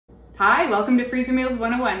Hi, welcome to Freezer Meals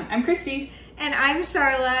 101. I'm Christy. And I'm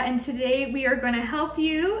Charla, and today we are going to help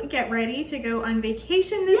you get ready to go on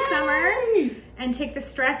vacation this summer and take the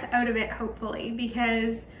stress out of it, hopefully,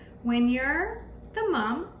 because when you're the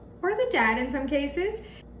mom or the dad in some cases,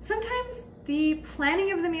 sometimes the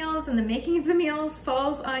planning of the meals and the making of the meals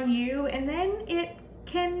falls on you, and then it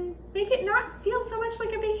can make it not feel so much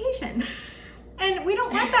like a vacation. And we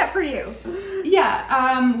don't want that for you.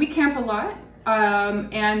 Yeah, we camp a lot.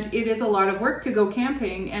 And it is a lot of work to go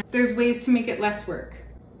camping, and there's ways to make it less work,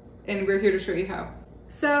 and we're here to show you how.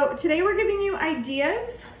 So today we're giving you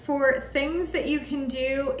ideas for things that you can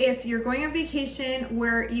do if you're going on vacation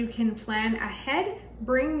where you can plan ahead.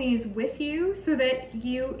 Bring these with you so that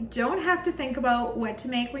you don't have to think about what to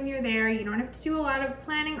make when you're there. You don't have to do a lot of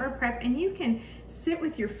planning or prep, and you can sit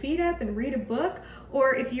with your feet up and read a book.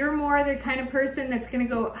 Or if you're more the kind of person that's gonna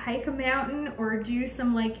go hike a mountain or do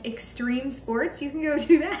some like extreme sports, you can go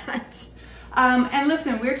do that. And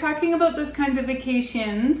listen, we're talking about those kinds of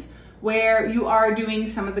vacations where you are doing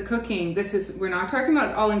some of the cooking. We're not talking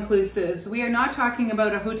about all-inclusives. We are not talking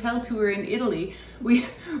about a hotel tour in Italy.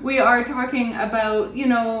 We are talking about, you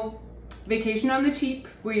know, vacation on the cheap,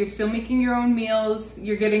 where you're still making your own meals,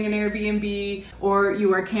 you're getting an Airbnb, or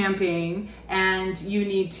you are camping and you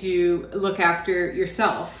need to look after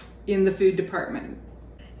yourself in the food department.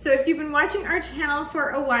 So if you've been watching our channel for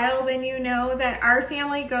a while, then you know that our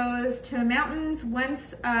family goes to the mountains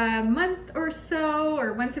once a month or so,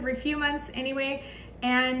 or once every few months anyway.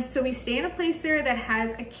 And so we stay in a place there that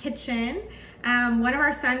has a kitchen. One of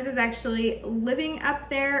our sons is actually living up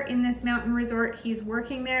there in this mountain resort. He's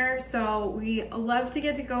working there, so we love to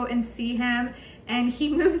get to go and see him. And he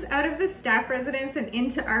moves out of the staff residence and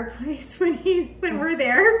into our place when we're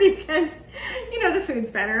there, because, you know, the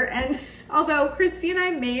food's better. And although Christy and I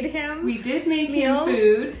made him, we did make meals, him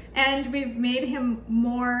food, and we've made him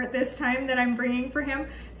more this time that I'm bringing for him.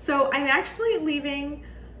 So I'm actually leaving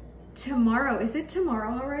tomorrow. Is it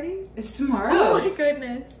tomorrow already? It's tomorrow. Oh my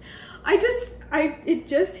goodness. It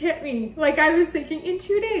just hit me. Like, I was thinking in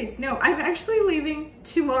 2 days. No, I'm actually leaving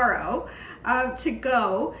tomorrow to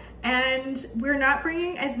go. And we're not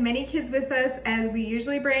bringing as many kids with us as we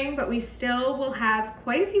usually bring, but we still will have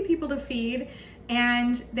quite a few people to feed.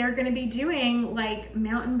 And they're gonna be doing like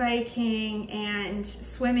mountain biking and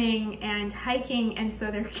swimming and hiking. And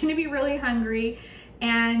so they're gonna be really hungry.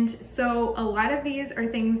 And so a lot of these are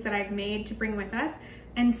things that I've made to bring with us.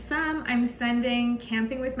 And some I'm sending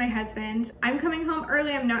camping with my husband. I'm coming home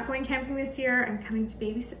early. I'm not going camping this year. I'm coming to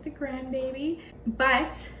babysit the grandbaby,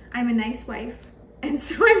 but I'm a nice wife. And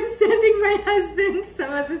so I'm sending my husband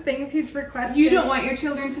some of the things he's requested. You don't want your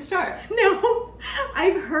children to starve. No,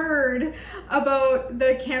 I've heard about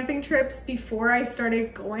the camping trips before I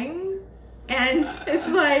started going. And it's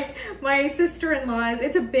like my sister-in-law's,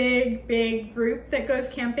 it's a big group that goes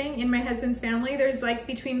camping in my husband's family. There's like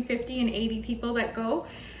between 50 and 80 people that go.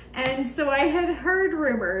 And so I had heard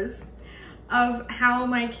rumors of how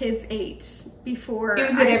my kids ate before. It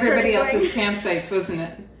was at everybody else's campsites, wasn't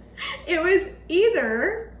it? It was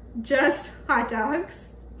either just hot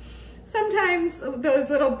dogs, sometimes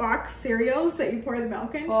those little box cereals that you pour the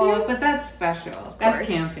milk into. Oh, but that's special. That's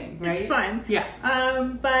camping, right? It's fun. Yeah.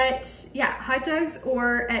 But yeah, hot dogs,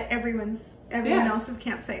 or at everyone else's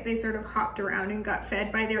campsite, they sort of hopped around and got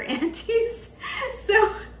fed by their aunties.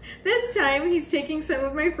 So this time he's taking some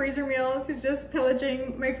of my freezer meals. He's just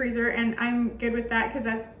pillaging my freezer, and I'm good with that because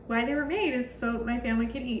that's why they were made, is so my family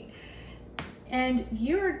could eat. And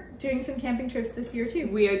you're doing some camping trips this year too.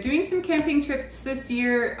 We are doing some camping trips this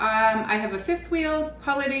year. I have a fifth wheel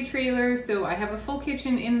holiday trailer, so I have a full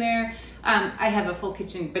kitchen in there. I have a full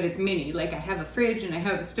kitchen, but it's mini. Like, I have a fridge and I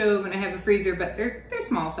have a stove and I have a freezer, but they're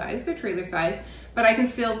small size, they're trailer size. But I can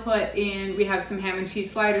still put in, we have some ham and cheese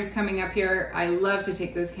sliders coming up here. I love to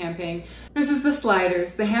take those camping. This is the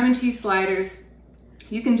sliders, the ham and cheese sliders.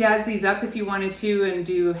 You can jazz these up if you wanted to and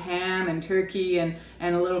do ham and turkey and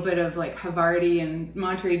a little bit of like Havarti and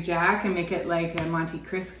Monterey Jack and make it like a Monte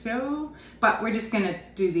Cristo. But we're just gonna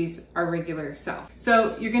do these our regular self.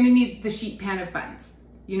 So you're gonna need the sheet pan of buns.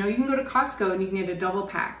 You know, you can go to Costco and you can get a double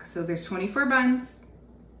pack. So there's 24 buns,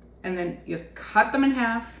 and then you cut them in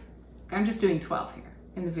half. I'm just doing 12 here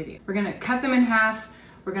in the video. We're gonna cut them in half.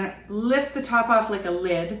 We're gonna lift the top off like a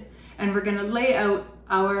lid, and we're gonna lay out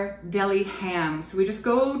our deli ham. So we just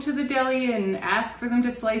go to the deli and ask for them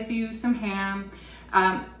to slice you some ham.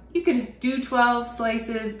 You could do 12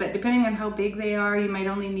 slices, but depending on how big they are, you might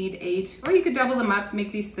only need 8, or you could double them up,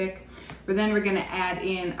 make these thick. But then we're gonna add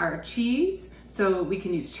in our cheese. So we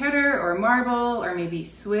can use cheddar or marble, or maybe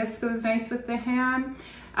Swiss goes nice with the ham.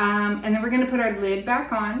 And then we're gonna put our lid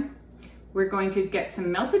back on. We're going to get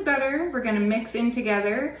some melted butter. We're going to mix in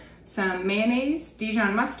together some mayonnaise,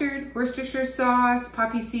 Dijon mustard, Worcestershire sauce,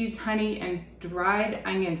 poppy seeds, honey, and dried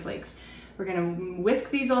onion flakes. We're going to whisk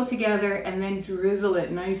these all together and then drizzle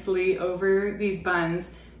it nicely over these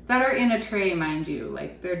buns that are in a tray, mind you.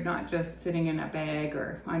 Like, they're not just sitting in a bag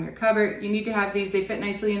or on your cupboard. You need to have these. They fit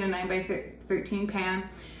nicely in a 9x13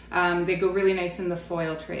 pan. They go really nice in the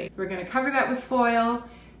foil tray. We're going to cover that with foil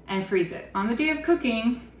and freeze it. On the day of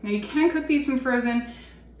cooking, now you can cook these from frozen.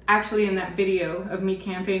 Actually, in that video of me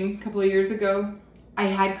camping a couple of years ago, I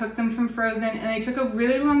had cooked them from frozen, and they took a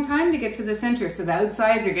really long time to get to the center. So the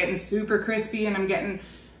outsides are getting super crispy, and I'm getting,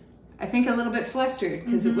 I think, a little bit flustered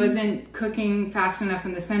because it wasn't cooking fast enough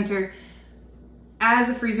in the center. As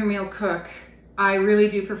a freezer meal cook, I really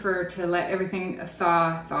do prefer to let everything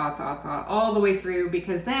thaw all the way through,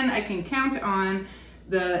 because then I can count on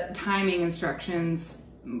the timing instructions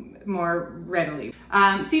more readily.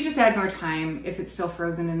 So you just add more time if it's still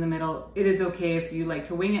frozen in the middle. It is okay if you like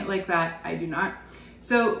to wing it like that. I do not.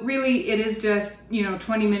 So really it is just,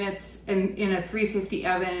 20 minutes in a 350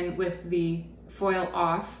 oven with the foil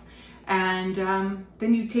off. And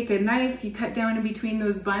then you take a knife, you cut down in between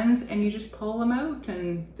those buns, and you just pull them out,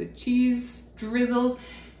 and the cheese drizzles.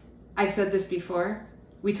 I've said this before,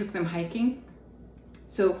 we took them hiking.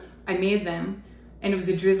 So I made them, and it was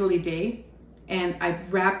a drizzly day, and I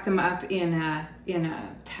wrapped them up in a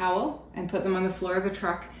towel and put them on the floor of the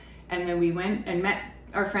truck. And then we went and met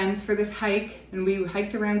our friends for this hike, and we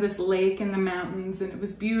hiked around this lake in the mountains, and it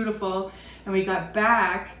was beautiful. And we got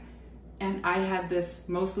back, and I had this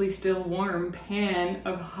mostly still warm pan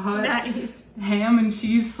of hot ham and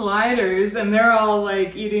cheese sliders, and they're all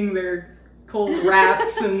like eating their cold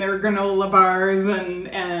wraps and their granola bars,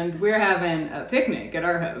 and we're having a picnic at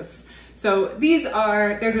our house. So there's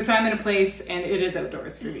a time and a place, and it is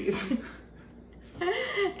outdoors for these.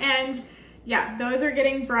 And yeah, those are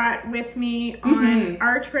getting brought with me on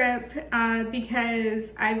our trip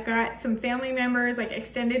because I've got some family members, like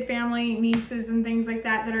extended family, nieces and things like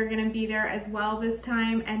that are going to be there as well this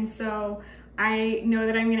time. And so I know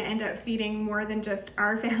that I'm going to end up feeding more than just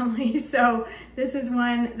our family. So this is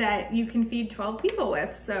one that you can feed 12 people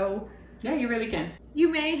with. So yeah, you really can. You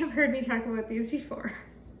may have heard me talk about these before.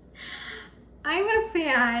 I'm a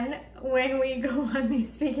fan, when we go on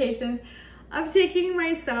these vacations, of taking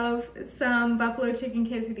myself some buffalo chicken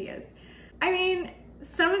quesadillas. I mean,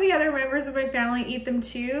 some of the other members of my family eat them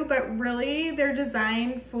too, but really they're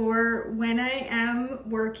designed for when I am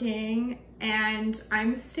working and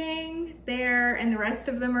I'm staying there and the rest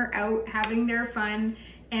of them are out having their fun,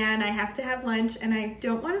 and I have to have lunch and I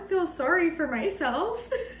don't want to feel sorry for myself.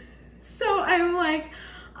 So I'm like,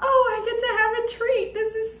 oh, I get to have a treat.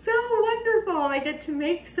 This is so wonderful. I get to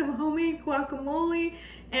make some homemade guacamole,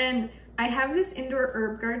 and I have this indoor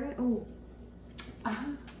herb garden. Oh,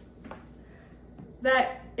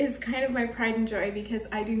 that is kind of my pride and joy, because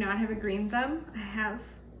I do not have a green thumb. I have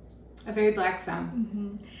a very black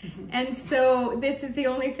thumb. And so this is the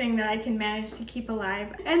only thing that I can manage to keep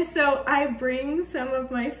alive. And so I bring some of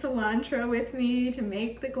my cilantro with me to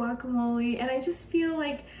make the guacamole, and I just feel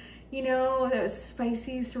like, those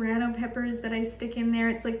spicy serrano peppers that I stick in there,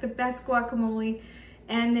 it's like the best guacamole.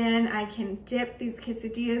 And then I can dip these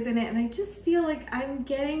quesadillas in it, and I just feel like I'm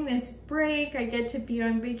getting this break. I get to be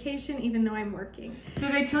on vacation even though I'm working.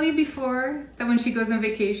 Did I tell you before that when she goes on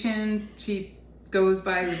vacation, she goes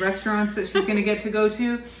by the restaurants that she's gonna get to go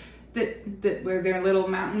to, that where their little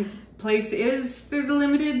mountain place is, there's a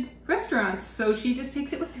limited restaurants, so she just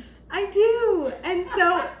takes it with her. I do. And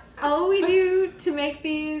so all we do to make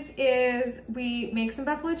these is we make some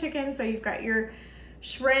buffalo chicken. So you've got your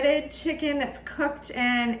shredded chicken that's cooked,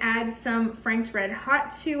 and add some Frank's Red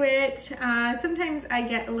Hot to it. Sometimes I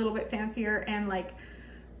get a little bit fancier and like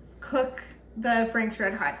cook the Frank's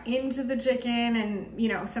Red Hot into the chicken,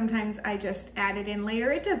 and sometimes I just add it in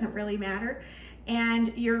later. It doesn't really matter.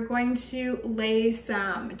 And you're going to lay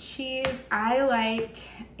some cheese. I like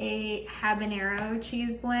a habanero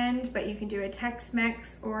cheese blend, but you can do a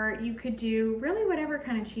Tex-Mex, or you could do really whatever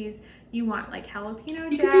kind of cheese you want, like jalapeno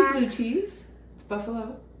jack. You could do blue cheese. It's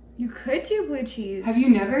buffalo. You could do blue cheese. Have you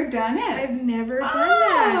never done it? I've never done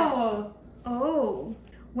that. Oh.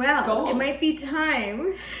 Well, goals. It might be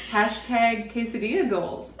time. Hashtag quesadilla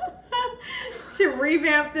goals. To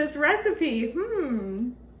revamp this recipe.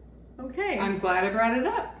 Okay. I'm glad I brought it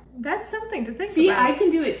up. That's something to think about. See, I can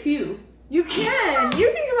do it too. You can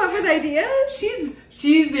come up with ideas.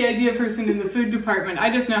 She's the idea person in the food department. I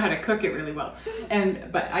just know how to cook it really well.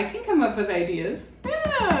 But I can come up with ideas.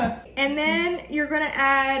 Yeah. And then you're gonna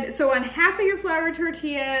add, so on half of your flour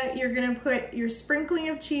tortilla, you're gonna put your sprinkling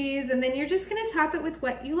of cheese, and then you're just gonna top it with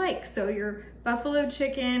what you like. So your buffalo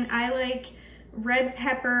chicken, I like red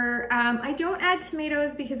pepper. I don't add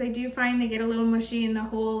tomatoes because I do find they get a little mushy in the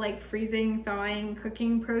whole like freezing, thawing,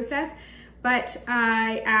 cooking process. But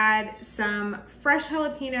I add some fresh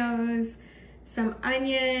jalapenos, some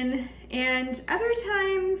onion, and other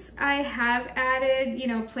times I have added, you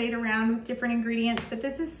know, played around with different ingredients, but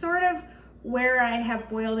this is sort of where I have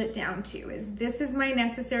boiled it down to, is this is my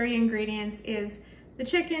necessary ingredients, is the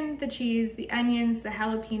chicken, the cheese, the onions, the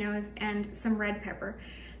jalapenos, and some red pepper.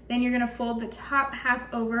 Then you're gonna fold the top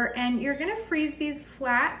half over and you're gonna freeze these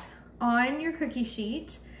flat on your cookie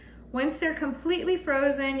sheet. Once they're completely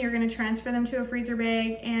frozen, you're gonna transfer them to a freezer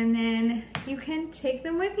bag, and then you can take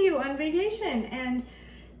them with you on vacation, and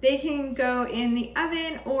they can go in the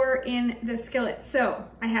oven or in the skillet. So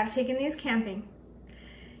I have taken these camping.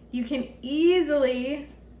 You can easily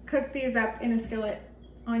cook these up in a skillet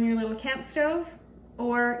on your little camp stove,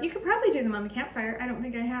 or you could probably do them on the campfire. I don't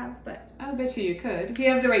think I have, but. I'll bet you could. If you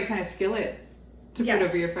have the right kind of skillet to put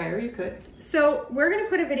over your fire, you could. So we're gonna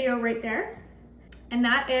put a video right there. And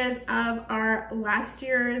that is of our last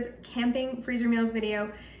year's camping freezer meals video.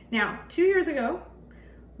 Now, 2 years ago,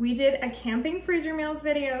 we did a camping freezer meals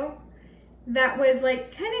video that was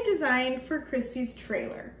like kind of designed for Christy's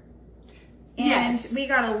trailer. And yes. We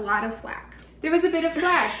got a lot of flack. There was a bit of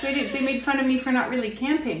flack. They made fun of me for not really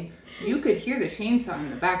camping. You could hear the chainsaw in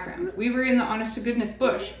the background. We were in the honest to goodness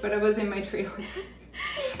bush, but I was in my trailer.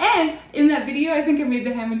 And in that video, I think I made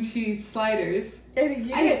the ham and cheese sliders.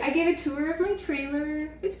 I gave a tour of my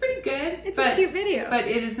trailer. It's pretty good. It's a cute video. But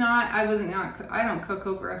it is not, I don't cook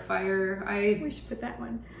over a fire. We should put that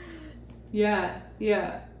one. Yeah.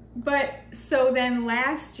 But so then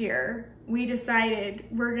last year, we decided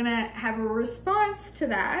we're gonna have a response to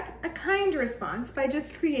that, a kind response, by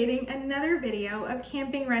just creating another video of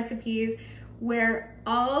camping recipes where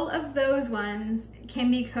all of those ones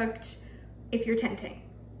can be cooked if you're tenting.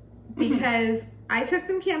 Because I took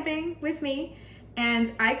them camping with me,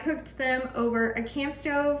 and I cooked them over a camp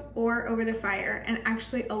stove or over the fire, and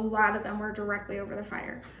actually a lot of them were directly over the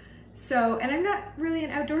fire. So, and I'm not really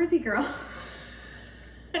an outdoorsy girl,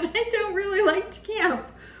 and I don't really like to camp,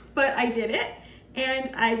 but I did it,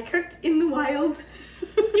 and I cooked in the wild.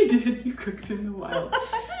 You did, you cooked in the wild.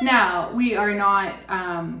 Now, we are not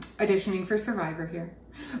auditioning for Survivor here.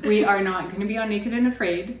 We are not going to be on Naked and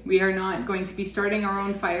Afraid. We are not going to be starting our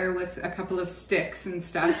own fire with a couple of sticks and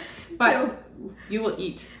stuff, but no. You will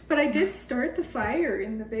eat. But I did start the fire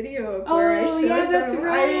in the video where I showed them. That's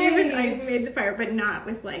right. I made the fire, but not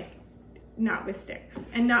with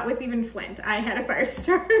sticks and not with even flint. I had a fire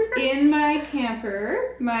starter. In my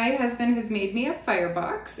camper, my husband has made me a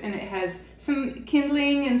firebox, and it has some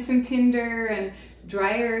kindling and some tinder and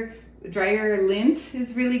dryer lint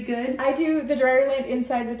is really good. I do the dryer lint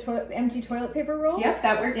inside the empty toilet paper rolls. Yes,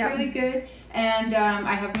 that works really good. And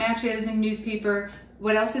I have matches and newspaper.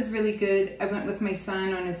 What else is really good? I went with my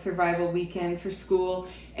son on his survival weekend for school,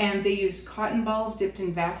 and they used cotton balls dipped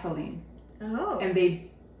in Vaseline. Oh. And they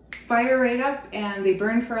fire right up, and they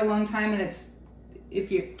burn for a long time, and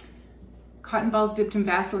cotton balls dipped in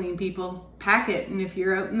Vaseline, people, pack it, and if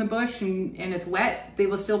you're out in the bush and it's wet, they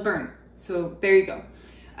will still burn. So there you go.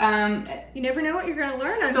 You never know what you're going to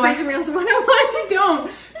learn on Freezer Meals 101. You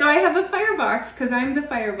don't. So I have a firebox because I'm the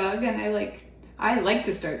firebug, and I like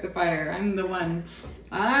to start the fire. I'm the one.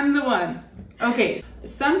 Okay,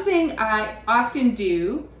 something I often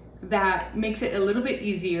do that makes it a little bit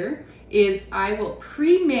easier is I will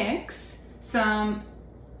pre-mix some,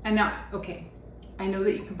 I know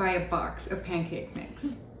that you can buy a box of pancake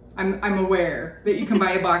mix. I'm aware that you can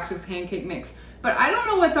buy a box of pancake mix, but I don't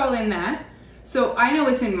know what's all in that. So I know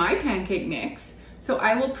it's in my pancake mix. So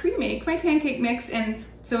I will pre-make my pancake mix, and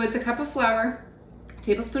so it's a cup of flour, a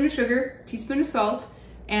tablespoon of sugar, teaspoon of salt,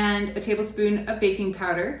 and a tablespoon of baking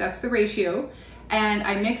powder. That's the ratio. And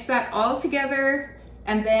I mix that all together,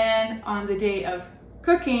 and then on the day of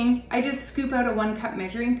cooking, I just scoop out a 1 cup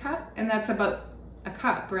measuring cup, and that's about a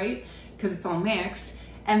cup, right? Because it's all mixed.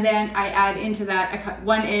 And then I add into that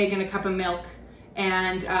 1 egg and a cup of milk,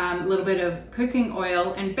 and a little bit of cooking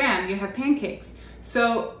oil, and bam, you have pancakes.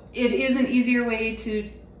 So it is an easier way to...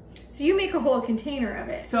 So you make a whole container of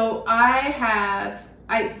it. So I'm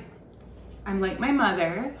like my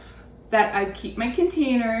mother, that I keep my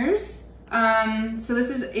containers. So this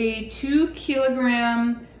is a 2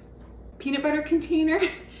 kilogram peanut butter container.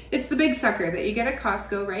 It's the big sucker that you get at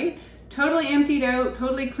Costco, right? totally emptied out,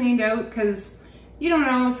 totally cleaned out, because you don't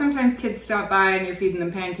know, sometimes kids stop by and you're feeding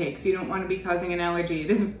them pancakes. You don't want to be causing an allergy.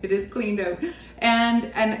 It is cleaned out.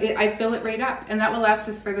 I fill it right up, and that will last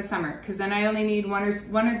us for the summer, because then I only need one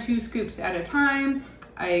or two scoops at a time.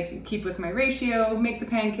 I keep with my ratio, make the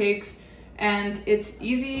pancakes, and it's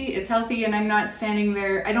easy, it's healthy, and I'm not standing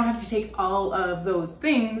there. I don't have to take all of those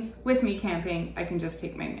things with me camping. I can just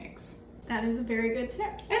take my mix. That is a very good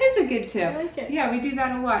tip. It is a good tip. I like it. Yeah, we do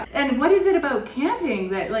that a lot. And what is it about camping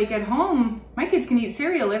that, like, at home, my kids can eat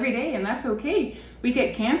cereal every day, and that's okay. We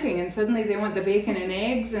get camping and suddenly they want the bacon and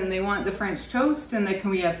eggs, and they want the French toast, and can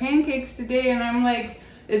we have pancakes today? And I'm like,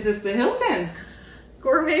 is this the Hilton?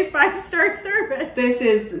 Gourmet 5-star service. This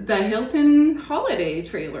is the Hilton holiday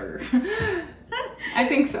trailer. I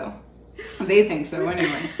think so. They think so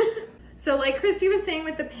anyway. So like Christy was saying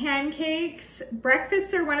with the pancakes,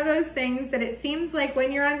 breakfasts are one of those things that it seems like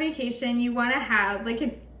when you're on vacation, you want to have like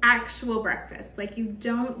an actual breakfast. Like you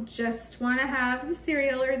don't just want to have the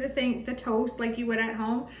cereal or the toast like you would at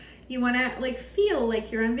home. You want to like feel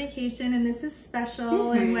like you're on vacation and this is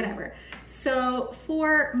special and whatever. So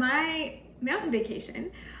for my mountain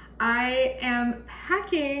vacation, I am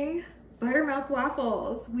packing buttermilk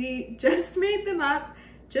waffles. We just made them up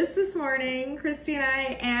just this morning, Christy and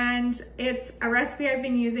I, and it's a recipe I've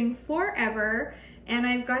been using forever. And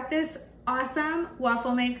I've got this awesome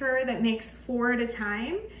waffle maker that makes 4 at a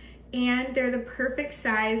time, and they're the perfect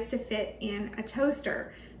size to fit in a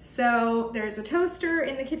toaster. So there's a toaster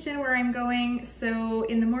in the kitchen where I'm going. So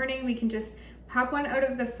in the morning we can just pop one out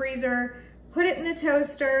of the freezer, put it in the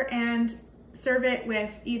toaster, and serve it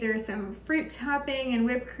with either some fruit topping and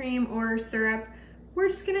whipped cream or syrup. We're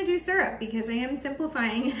just gonna do syrup because I am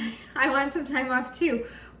simplifying. I want some time off too.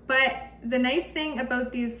 But the nice thing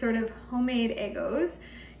about these sort of homemade Eggos,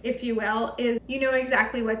 if you will, is you know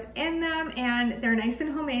exactly what's in them, and they're nice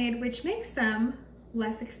and homemade, which makes them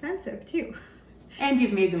less expensive too. And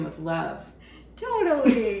you've made them with love.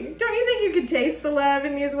 Totally. Don't you think you could taste the love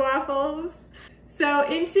in these waffles? So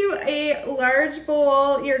into a large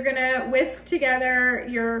bowl, you're gonna whisk together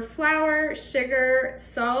your flour, sugar,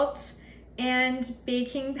 salt, and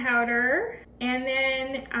baking powder. And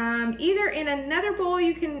then either in another bowl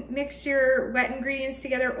you can mix your wet ingredients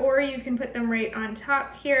together, or you can put them right on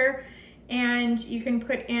top here. And you can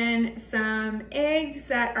put in some eggs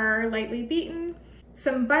that are lightly beaten,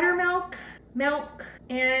 some buttermilk, milk,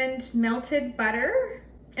 and melted butter.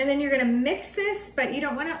 And then you're gonna mix this, but you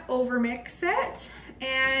don't wanna over mix it.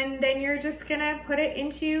 And then you're just gonna put it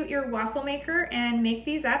into your waffle maker and make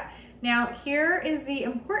these up. Now, here is the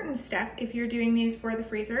important step if you're doing these for the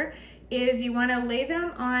freezer, is you wanna lay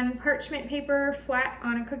them on parchment paper flat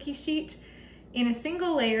on a cookie sheet in a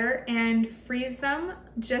single layer and freeze them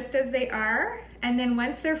just as they are. And then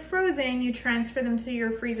once they're frozen, you transfer them to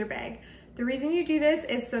your freezer bag. The reason you do this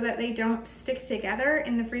is so that they don't stick together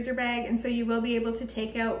in the freezer bag, and so you will be able to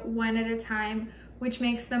take out one at a time, which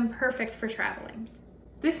makes them perfect for traveling.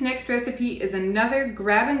 This next recipe is another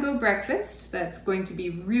grab-and-go breakfast that's going to be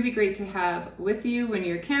really great to have with you when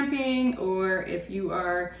you're camping, or if you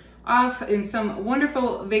are off in some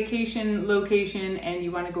wonderful vacation location and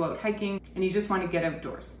you want to go out hiking and you just want to get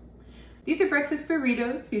outdoors. These are breakfast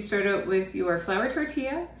burritos. You start out with your flour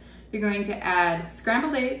tortilla. You're going to add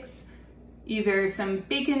scrambled eggs, either some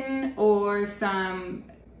bacon or some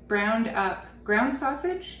browned up ground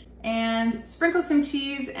sausage, and sprinkle some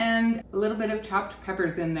cheese and a little bit of chopped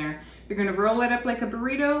peppers in there. You're gonna roll it up like a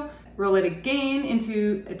burrito, roll it again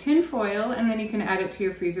into a tin foil, and then you can add it to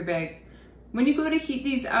your freezer bag. When you go to heat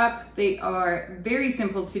these up, they are very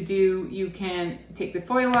simple to do. You can take the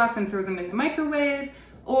foil off and throw them in the microwave,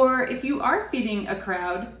 or if you are feeding a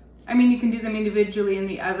crowd, I mean, you can do them individually in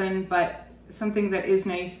the oven, but something that is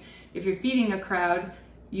nice, if you're feeding a crowd,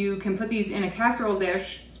 you can put these in a casserole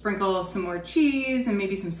dish, sprinkle some more cheese and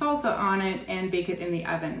maybe some salsa on it, and bake it in the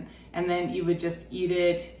oven. And then you would just eat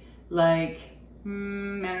it like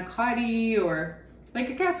manicotti or like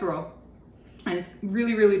a casserole. And it's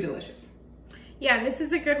really, really delicious. Yeah, this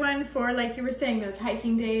is a good one for, like you were saying, those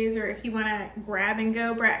hiking days, or if you want to grab and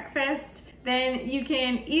go breakfast, then you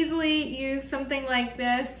can easily use something like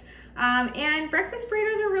this. And breakfast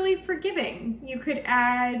burritos are really forgiving. You could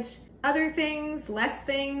add other things, less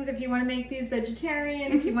things, if you want to make these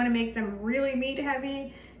vegetarian, if you want to make them really meat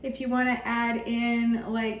heavy, if you want to add in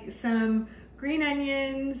like some green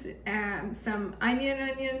onions, some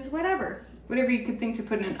onions, whatever. Whatever you could think to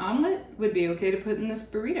put in an omelet would be okay to put in this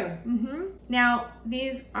burrito. Now,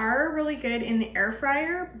 these are really good in the air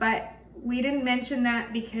fryer, but we didn't mention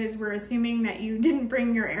that because we're assuming that you didn't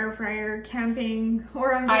bring your air fryer camping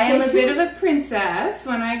or on vacation. I am a bit of a princess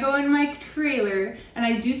when I go in my trailer, and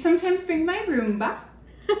I do sometimes bring my Roomba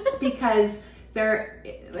because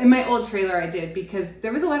in my old trailer I did, because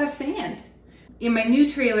there was a lot of sand. In my new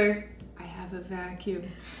trailer, I have a vacuum.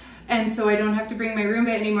 And so I don't have to bring my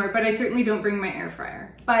Roomba anymore, but I certainly don't bring my air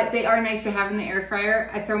fryer. But they are nice to have in the air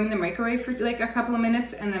fryer. I throw them in the microwave for like a couple of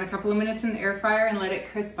minutes, and then a couple of minutes in the air fryer and let it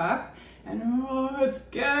crisp up. And oh, it's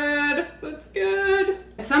good. It's good.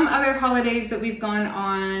 Some other holidays that we've gone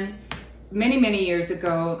on many, many years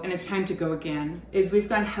ago, and it's time to go again, is we've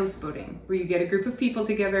gone houseboating, where you get a group of people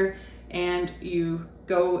together and you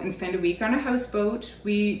go and spend a week on a houseboat.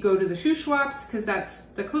 We go to the Shuswaps because that's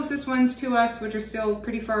the closest ones to us, which are still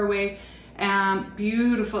pretty far away.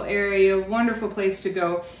 Beautiful area, wonderful place to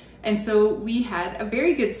go. And so we had a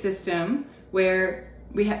very good system where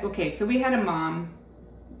we had a mom.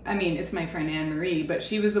 I mean, it's my friend Anne Marie, but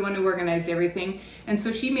she was the one who organized everything. And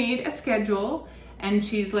so she made a schedule, and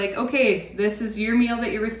she's like, okay, this is your meal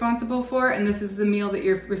that you're responsible for, and this is the meal that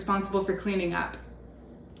you're responsible for cleaning up.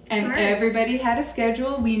 And Smart. Everybody had a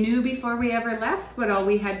schedule. We knew before we ever left what all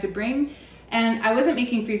we had to bring. And I wasn't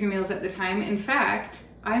making freezer meals at the time. In fact,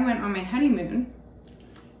 I went on my honeymoon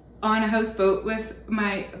on a houseboat with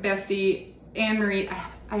my bestie, Anne Marie.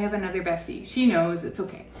 I have another bestie. She knows, it's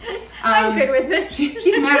okay. I'm good with it.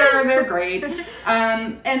 She's met her, they're great.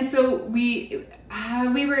 And so we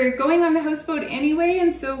were going on the houseboat anyway,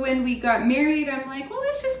 and so when we got married, I'm like, well,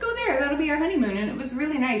 let's just go there. That'll be our honeymoon. And it was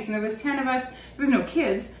really nice. And there was 10 of us. There was no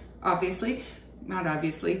kids, obviously. Not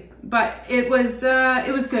obviously. But it was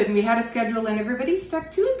good. And we had a schedule, and everybody stuck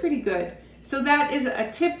to it pretty good. So that is a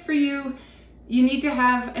tip for you. You need to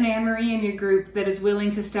have an Anne Marie in your group that is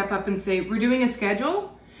willing to step up and say, we're doing a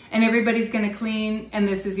schedule, and everybody's going to clean, and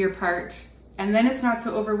this is your part. And then it's not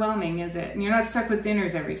so overwhelming, is it? And you're not stuck with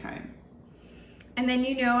dinners every time. And then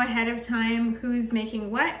you know ahead of time who's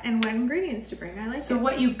making what and what ingredients to bring. I like it. So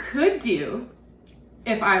what you could do,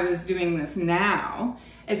 if I was doing this now,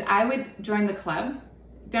 is I would join the club.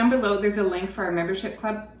 Down below, there's a link for our membership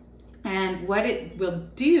club. And what it will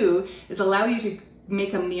do is allow you to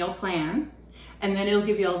make a meal plan, and then it'll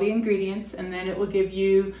give you all the ingredients, and then it will give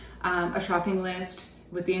you a shopping list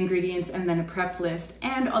with the ingredients, and then a prep list,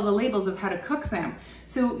 and all the labels of how to cook them.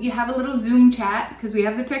 So you have a little Zoom chat, because we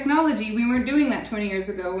have the technology. We weren't doing that 20 years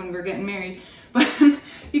ago when we were getting married. But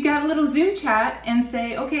you can have a little Zoom chat and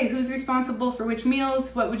say, okay, who's responsible for which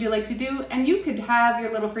meals? What would you like to do? And you could have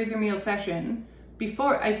your little freezer meal session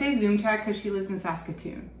before. I say Zoom chat because she lives in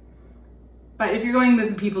Saskatoon. But if you're going with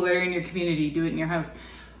the people that are in your community, do it in your house.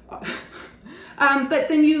 But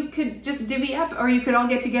then you could just divvy up, or you could all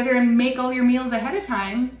get together and make all your meals ahead of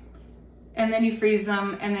time, and then you freeze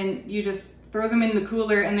them, and then you just throw them in the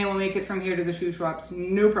cooler, and they will make it from here to the Shuswaps,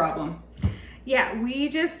 no problem. Yeah, we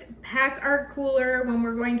just pack our cooler when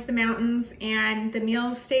we're going to the mountains, and the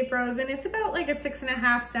meals stay frozen. It's about like a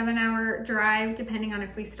 6.5, 7 hour drive, depending on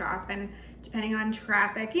if we stop and depending on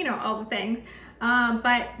traffic, you know, all the things.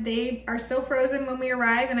 But they are still frozen when we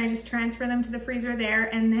arrive, and I just transfer them to the freezer there.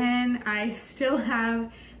 And then I still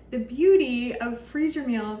have the beauty of freezer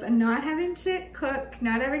meals and not having to cook,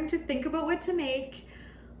 not having to think about what to make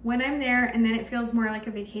when I'm there. And then it feels more like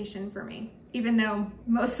a vacation for me, even though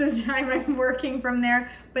most of the time I'm working from there.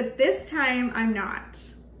 But this time I'm not.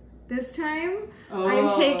 This time I'm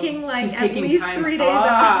taking like at least 3 days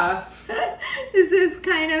off. This is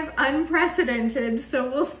kind of unprecedented, so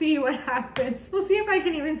we'll see what happens. We'll see if I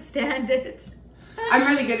can even stand it. I'm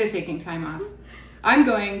really good at taking time off. I'm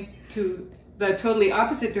going to the totally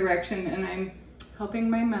opposite direction, and I'm helping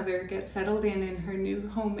my mother get settled in her new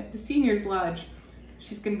home at the Seniors Lodge.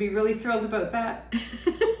 She's going to be really thrilled about that.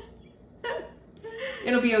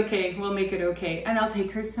 It'll be okay. We'll make it okay. And I'll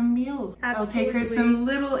take her some meals. Absolutely. I'll take her some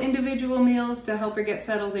little individual meals to help her get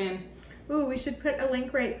settled in. Ooh, we should put a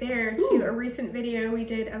link right there to a recent video we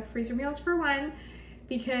did of freezer meals for one,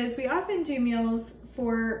 because we often do meals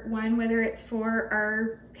for one, whether it's for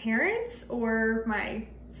our parents or my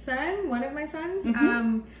son, one of my sons.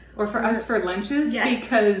 Or for us for lunches, yes.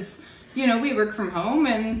 Because, you know, we work from home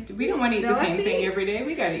and we don't want to eat the same thing every day.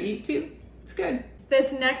 We got to eat too. It's good.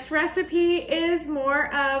 This next recipe is more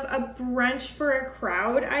of a brunch for a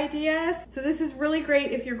crowd idea. So this is really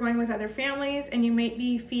great if you're going with other families and you might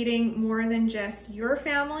be feeding more than just your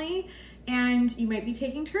family, and you might be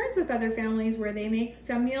taking turns with other families where they make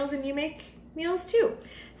some meals and you make meals too.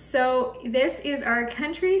 So this is our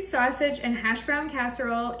country sausage and hash brown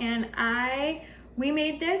casserole, and we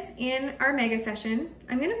made this in our mega session.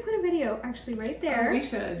 I'm gonna put a video actually right there. Oh, we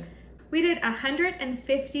should. We did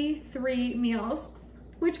 153 meals.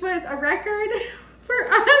 which was a record for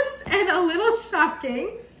us and a little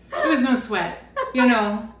shocking. It was no sweat, you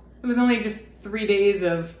know. It was only just 3 days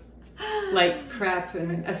of like prep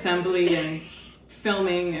and assembly and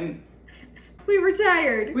filming, and we were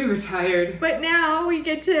tired. We were tired. But now we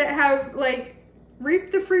get to have like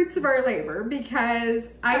reap the fruits of our labor,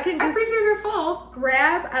 because I can just our freezers are full.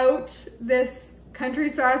 Grab out this country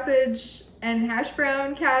sausage and hash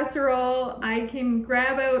brown casserole. I can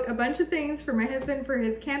grab out a bunch of things for my husband for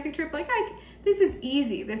his camping trip. Like this is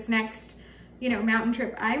easy. This next, you know, mountain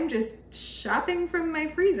trip, I'm just shopping from my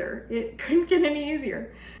freezer. It couldn't get any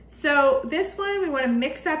easier. So this one we want to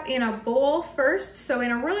mix up in a bowl first. So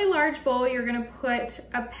in a really large bowl, you're going to put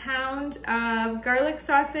a pound of garlic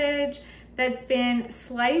sausage that's been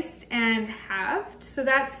sliced and halved. So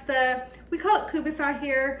that's we call it kubasa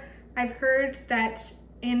here. I've heard that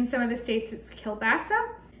in some of the states it's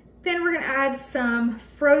kielbasa. Then we're going to add some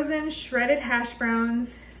frozen shredded hash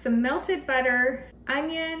browns, some melted butter,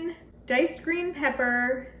 onion, diced green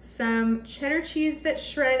pepper, some cheddar cheese that's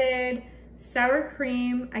shredded, sour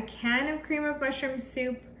cream, a can of cream of mushroom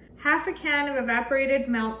soup, half a can of evaporated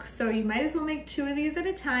milk. So you might as well make 2 of these at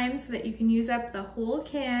a time so that you can use up the whole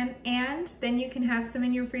can, and then you can have some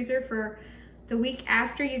in your freezer for the week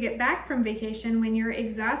after you get back from vacation when you're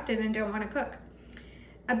exhausted and don't want to cook.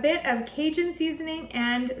 A bit of Cajun seasoning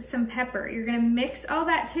and some pepper. You're gonna mix all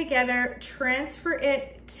that together, transfer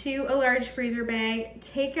it to a large freezer bag,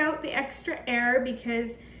 take out the extra air,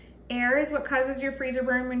 because air is what causes your freezer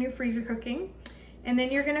burn when you're freezer cooking. And then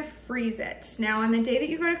you're gonna freeze it. Now on the day that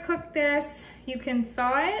you go to cook this, you can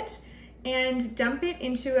thaw it and dump it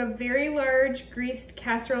into a very large greased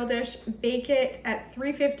casserole dish, bake it at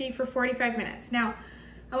 350 for 45 minutes. Now,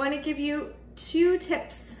 I wanna give you 2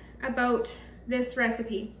 tips about this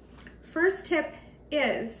recipe. First tip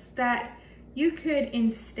is that you could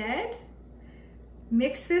instead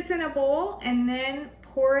mix this in a bowl and then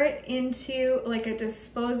pour it into like a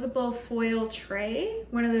disposable foil tray,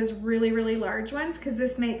 one of those really, really large ones, because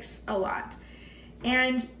this makes a lot.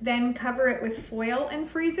 And then cover it with foil and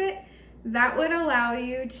freeze it. That would allow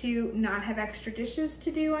you to not have extra dishes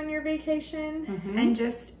to do on your vacation and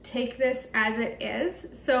just take this as it is.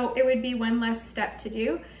 So it would be one less step to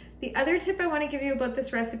do. The other tip I want to give you about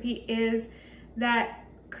this recipe is that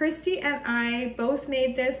Christy and I both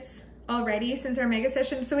made this already since our mega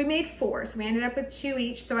session. So we made 4, so we ended up with 2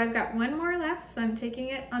 each. So I've got 1 more left, so I'm taking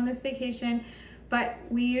it on this vacation. But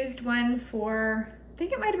we used one for, I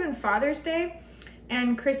think it might have been Father's Day,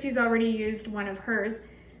 and Christy's already used one of hers.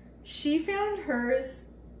 She found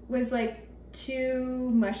hers was like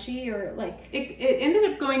too mushy, or like... It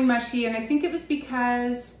ended up going mushy, and I think it was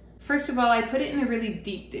because, first of all, I put it in a really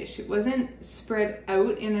deep dish. It wasn't spread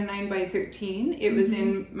out in a 9x13. It was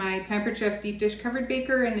in my Pampered Chef deep dish covered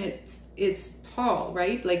baker, and it's tall,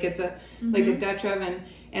 right? Like it's like a Dutch oven,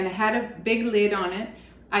 and it had a big lid on it.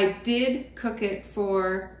 I did cook it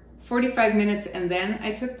for 45 minutes, and then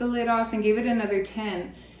I took the lid off and gave it another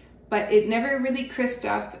 10. But it never really crisped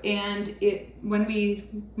up, and when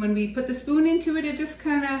we put the spoon into it, it just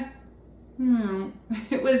kind of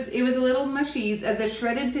it was a little mushy. The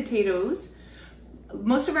shredded potatoes,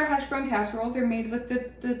 most of our hash brown casseroles are made with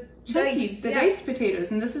the diced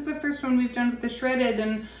potatoes, and this is the first one we've done with the shredded,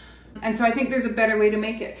 and so I think there's a better way to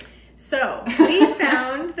make it. So we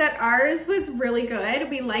found that ours was really good.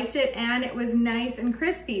 We liked it, and it was nice and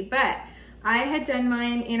crispy, but I had done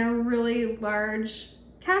mine in a really large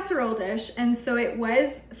casserole dish, and so it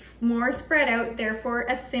was more spread out, therefore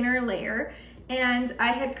a thinner layer, and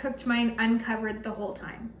I had cooked mine uncovered the whole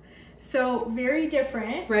time. So very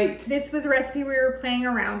different. Right. This was a recipe we were playing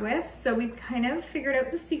around with, so we've kind of figured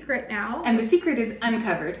out the secret now. And the secret is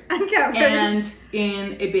uncovered. Uncovered. And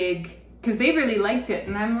in a big, because they really liked it,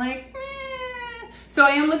 and I'm like, eh. So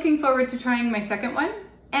I am looking forward to trying my second one.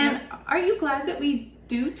 And are you glad that we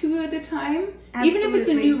do 2 at a time? Absolutely. Even if it's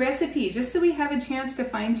a new recipe, just so we have a chance to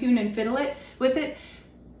fine tune and fiddle it with it.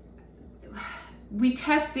 We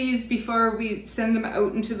test these before we send them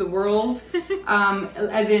out into the world,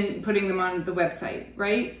 as in putting them on the website,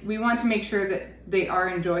 right? We want to make sure that they are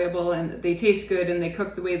enjoyable and that they taste good and they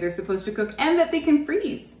cook the way they're supposed to cook, and that they can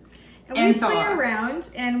freeze. And we play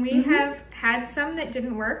around, and we have had some that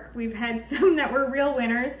didn't work. We've had some that were real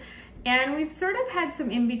winners. And we've sort of had some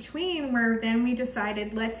in between where then we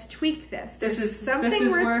decided, let's tweak this. This is something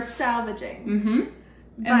worth salvaging.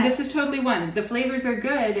 And this is totally one. The flavors are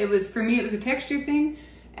good. For me, it was a texture thing.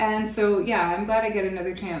 And so, yeah, I'm glad I get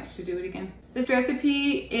another chance to do it again. This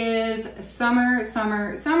recipe is summer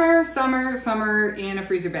in a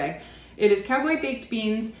freezer bag. It is cowboy baked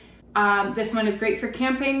beans. This one is great for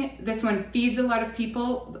camping. This one feeds a lot of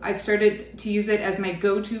people. I've started to use it as my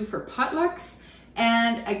go-to for potlucks.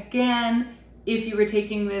 And again, if you were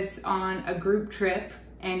taking this on a group trip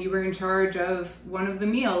and you were in charge of one of the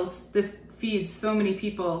meals, this feeds so many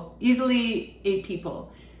people, easily 8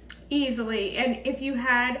 people. Easily. And if you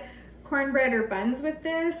had cornbread or buns with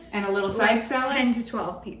this, and a little side salad, 10 to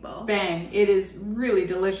 12 people. Bang. It is really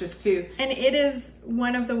delicious too. And it is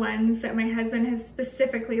one of the ones that my husband has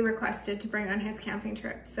specifically requested to bring on his camping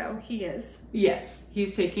trip. So he is. Yes,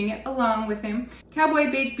 he's taking it along with him.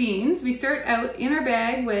 Cowboy baked beans. We start out in our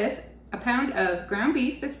bag with a pound of ground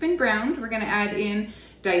beef that's been browned. We're going to add in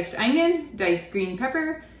diced onion, diced green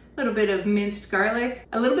pepper, a little bit of minced garlic,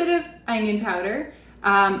 a little bit of onion powder.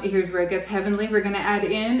 Here's where it gets heavenly. We're going to add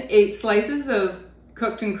in 8 slices of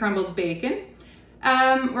cooked and crumbled bacon.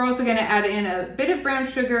 We're also going to add in a bit of brown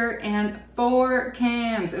sugar and 4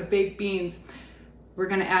 cans of baked beans. We're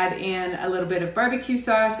going to add in a little bit of barbecue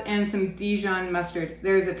sauce and some Dijon mustard.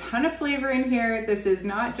 There's a ton of flavor in here. This is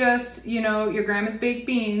not just, you know, your grandma's baked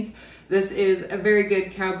beans. This is a very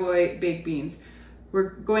good cowboy baked beans.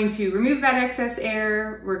 We're going to remove that excess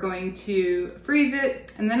air, we're going to freeze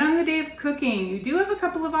it, and then on the day of cooking, you do have a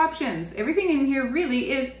couple of options. Everything in here really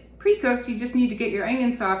is pre-cooked, you just need to get your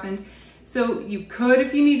onions softened. So you could,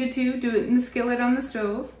 if you needed to, do it in the skillet on the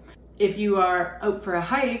stove. If you are out for a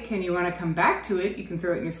hike and you want to come back to it, you can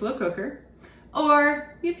throw it in your slow cooker.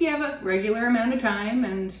 Or if you have a regular amount of time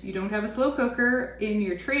and you don't have a slow cooker in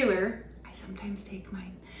your trailer, I sometimes take mine.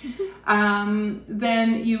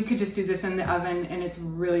 Then you could just do this in the oven and it's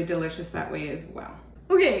really delicious that way as well.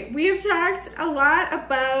 Okay, we have talked a lot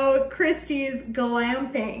about Christy's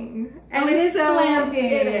glamping. And it is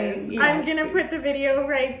glamping. It is. Yes, I'm gonna put the video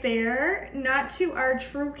right there, not to our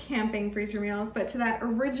true camping freezer meals, but to that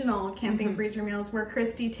original camping freezer meals where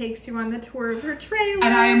Christy takes you on the tour of her trailer.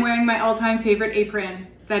 And I am wearing my all-time favorite apron.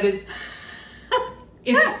 That is...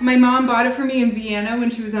 my mom bought it for me in Vienna when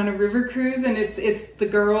she was on a river cruise, and it's the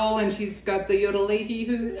girl, and she's got the yodel-lady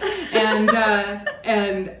hoot,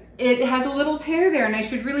 and it has a little tear there, and I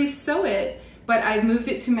should really sew it. But I've moved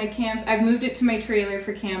it to my trailer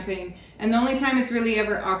for camping, and the only time it's really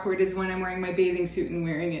ever awkward is when I'm wearing my bathing suit and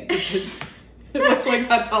wearing it, because it looks like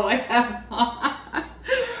that's all I have on.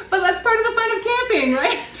 But that's part of the fun of camping,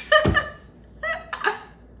 right?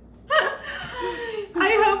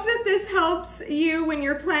 I hope that this helps you when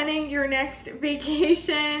you're planning your next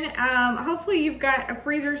vacation. Hopefully you've got a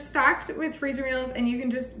freezer stocked with freezer meals and you can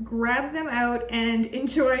just grab them out and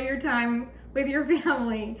enjoy your time with your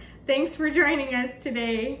family. Thanks for joining us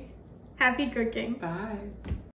today. Happy cooking. Bye.